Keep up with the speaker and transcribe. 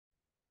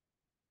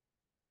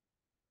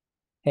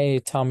Hey,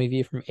 Tommy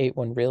V from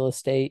 81 Real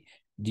Estate.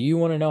 Do you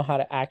want to know how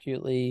to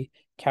accurately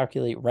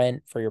calculate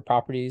rent for your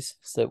properties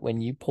so that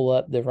when you pull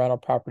up the rental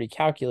property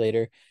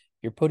calculator,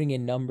 you're putting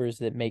in numbers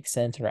that make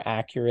sense and are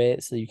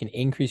accurate so you can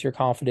increase your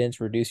confidence,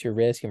 reduce your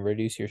risk, and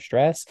reduce your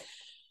stress?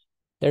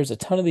 There's a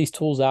ton of these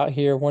tools out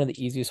here. One of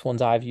the easiest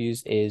ones I've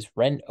used is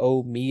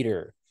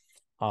Rentometer.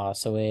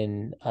 So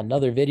in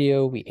another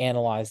video, we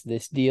analyzed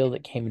this deal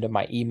that came into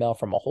my email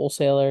from a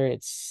wholesaler.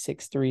 It's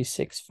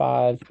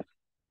 6365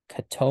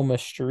 Katoma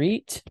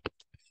Street.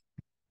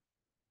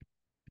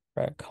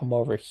 We're gonna come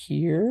over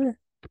here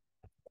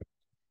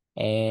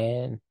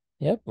and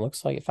yep,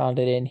 looks like it found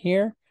it in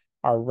here.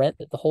 Our rent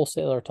that the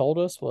wholesaler told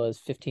us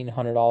was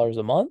 $1,500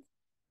 a month.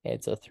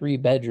 It's a 3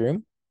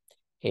 bedroom.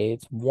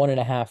 It's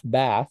 1.5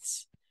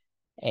 baths,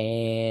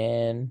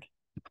 and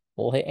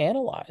we'll hit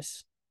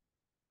analyze.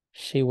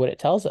 See what it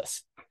tells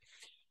us.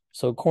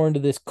 So according to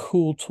this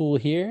cool tool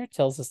here, it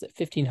tells us that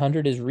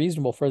 1,500 is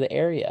reasonable for the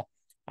area.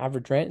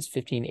 Average rent is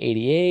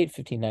 1,588,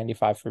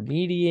 1,595 for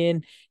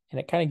median, and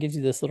it kind of gives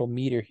you this little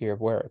meter here of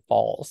where it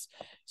falls.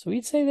 So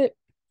we'd say that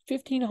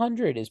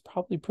 1,500 is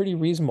probably pretty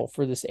reasonable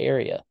for this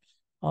area.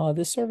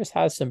 This service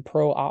has some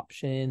pro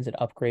options and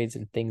upgrades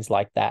and things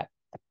like that.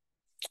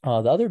 The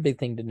other big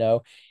thing to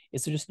know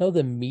is to just know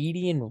the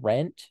median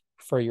rent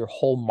for your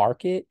whole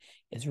market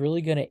is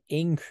really going to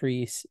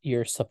increase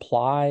your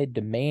supply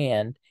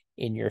demand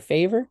in your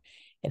favor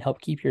and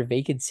help keep your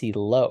vacancy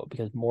low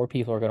because more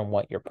people are going to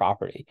want your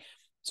property.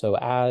 So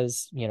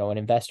as you know, an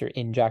investor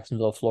in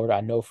Jacksonville, Florida,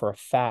 I know for a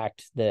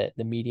fact that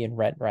the median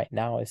rent right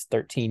now is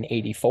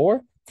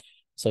 1384.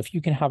 So if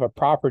you can have a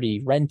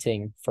property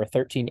renting for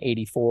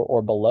 1384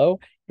 or below,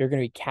 you're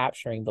going to be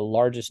capturing the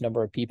largest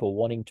number of people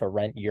wanting to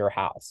rent your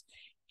house.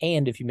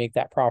 And if you make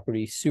that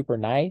property super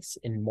nice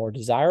and more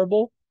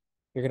desirable,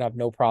 you're going to have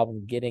no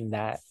problem getting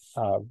that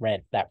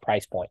rent, that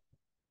price point.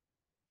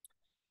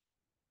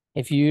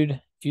 If you'd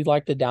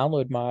like to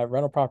download my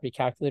rental property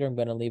calculator, I'm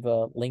going to leave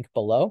a link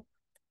below,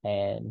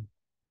 and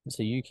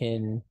so you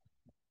can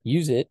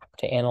use it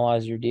to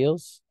analyze your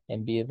deals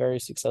and be a very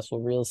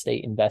successful real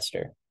estate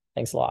investor.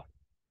 Thanks a lot.